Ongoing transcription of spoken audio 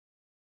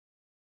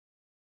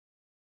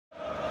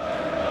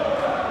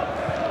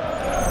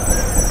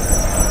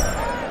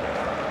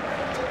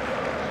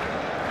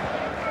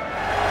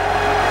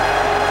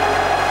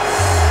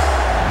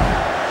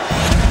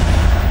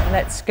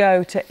Let's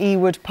go to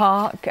Ewood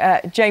Park.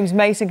 James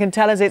Mason can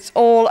tell us it's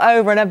all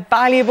over and a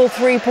valuable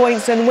 3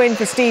 points and win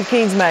for Steve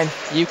Keen's men.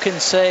 You can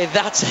say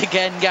that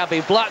again,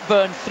 Gabby.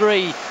 Blackburn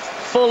 3,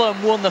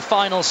 Fulham won the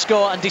final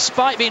score, and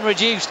despite being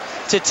reduced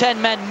to 10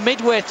 men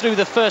midway through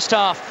the first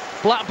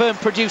half, Blackburn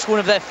produced one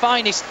of their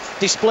finest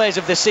displays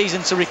of the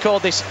season to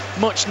record this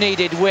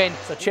much-needed win.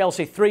 So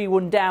Chelsea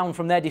 3-1 down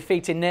from their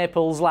defeat in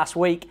Naples last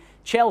week.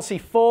 Chelsea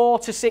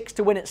 4-6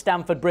 to win at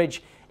Stamford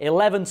Bridge.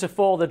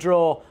 11-4 the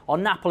draw.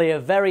 On Napoli, a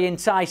very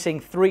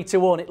enticing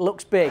 3-1. It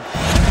looks big.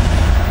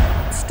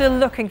 Still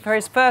looking for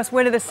his first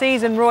win of the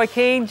season, Roy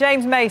Keane.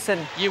 James Mason.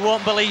 You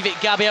won't believe it,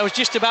 Gabby. I was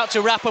just about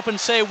to wrap up and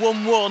say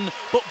 1-1,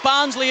 but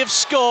Barnsley have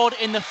scored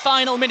in the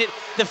final minute.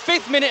 The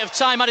 5th minute of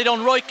time added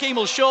on. Roy Keane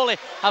will surely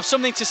have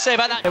something to say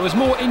about that. There was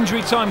more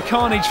injury time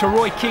carnage for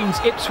Roy Keane's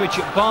Ipswich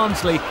at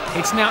Barnsley.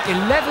 It's now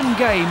 11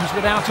 games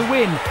without a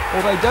win,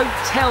 although don't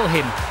tell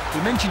him.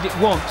 We mentioned it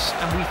once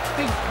and we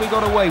think we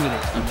got away with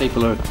it. And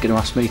people are going to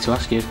ask me to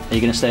ask you, are you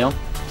going to stay on?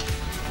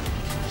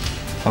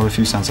 I'll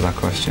refuse to answer that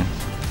question.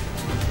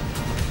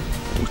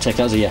 We'll take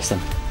that as a yes then.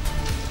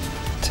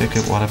 Take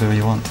it whatever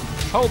you want.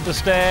 Hold the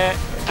stare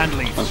and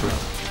leave.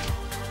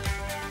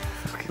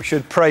 We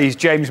should praise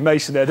James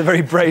Mason there. They're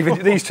very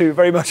brave. These two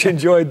very much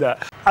enjoyed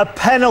that. A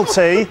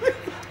penalty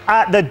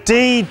at the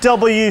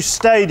DW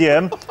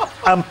Stadium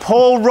and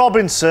Paul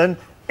Robinson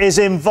is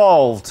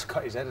involved.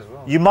 Cut his head as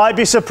well. You might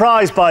be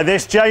surprised by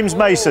this, James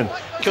Mason.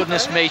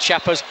 Goodness me,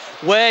 chappers,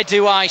 where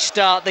do I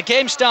start? The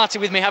game started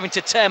with me having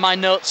to tear my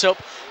notes up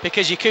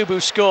because Yakubu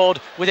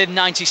scored within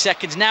 90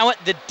 seconds. Now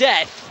at the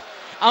death,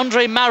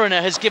 Andre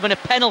Mariner has given a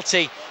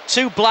penalty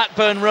to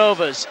Blackburn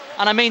Rovers.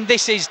 And I mean,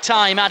 this is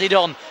time added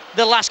on.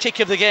 The last kick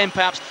of the game,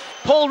 perhaps.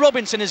 Paul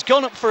Robinson has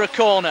gone up for a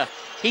corner.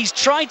 He's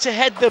tried to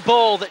head the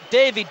ball that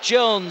David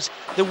Jones,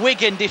 the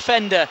Wigan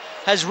defender,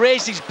 has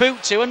raised his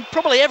boot to, and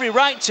probably every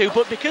right to,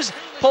 but because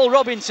Paul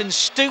Robinson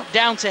stooped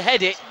down to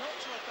head it,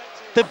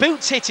 the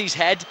boot's hit his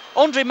head.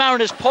 Andre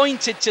Mariner's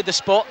pointed to the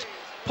spot.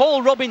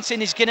 Paul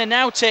Robinson is going to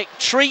now take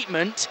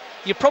treatment.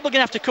 You're probably going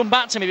to have to come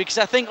back to me because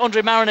I think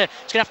Andre Mariner is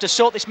going to have to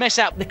sort this mess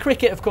out. The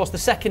cricket, of course, the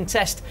second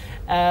test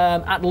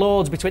at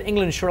Lords between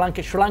England and Sri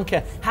Lanka. Sri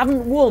Lanka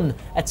haven't won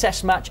a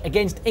test match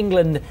against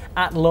England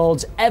at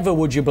Lords ever,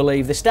 would you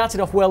believe? They started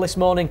off well this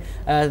morning.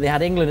 They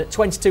had England at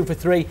 22 for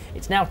 3.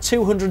 It's now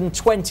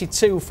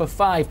 222 for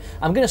 5.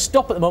 I'm going to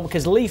stop at the moment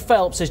because Lee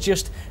Phelps has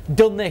just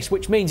done this,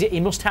 which means he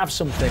must have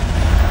something.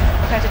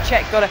 Petr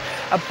Cech got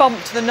a bump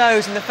to the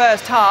nose in the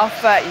first half.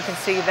 You can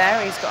see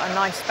there he's got a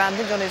nice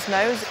bandage on his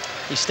nose.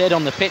 He stayed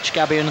on the pitch,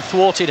 Gabby, and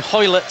thwarted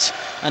Hoylett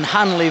and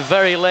Hanley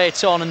very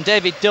late on, and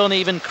David Dunn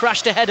even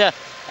crashed a header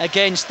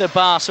against the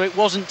bar, so it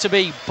wasn't to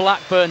be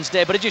Blackburn's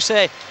day. But as you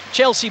say,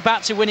 Chelsea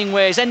back to winning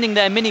ways, ending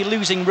their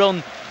mini-losing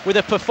run with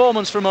a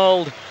performance from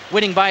old,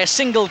 winning by a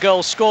single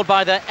goal scored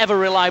by their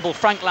ever-reliable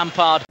Frank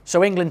Lampard.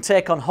 So England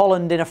take on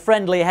Holland in a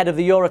friendly ahead of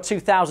the Euro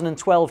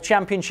 2012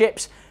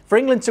 Championships. For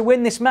England to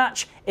win this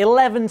match,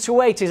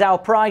 11-8 is our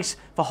price.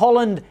 For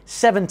Holland,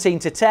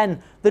 17-10.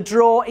 The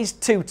draw is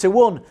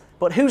 2-1.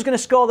 But who's going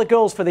to score the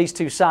goals for these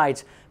two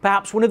sides?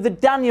 Perhaps one of the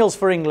Daniels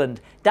for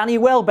England. Danny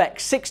Welbeck,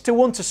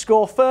 6-1 to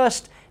score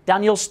first.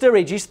 Daniel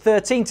Sturridge is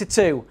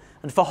 13-2.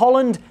 And for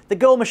Holland, the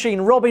goal machine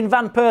Robin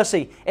van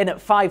Persie in at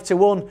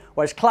 5-1,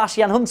 whereas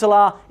Klaas-Jan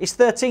Huntelaar is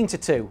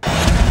 13-2.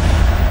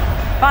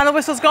 Final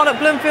whistle's gone at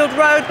Bloomfield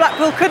Road.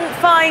 Blackpool couldn't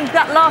find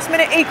that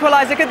last-minute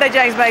equaliser, could they,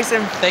 James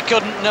Mason? They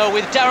couldn't, no.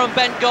 With Darren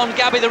Bent gone,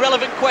 Gabby, the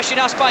relevant question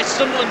asked by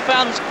Sunderland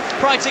fans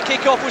prior to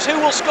kick-off was who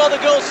will score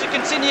the goals to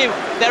continue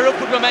their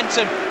upward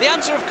momentum. The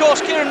answer, of course,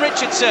 Kieran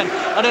Richardson,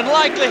 an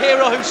unlikely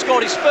hero who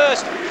scored his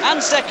first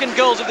and second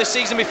goals of the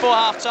season before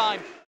half-time.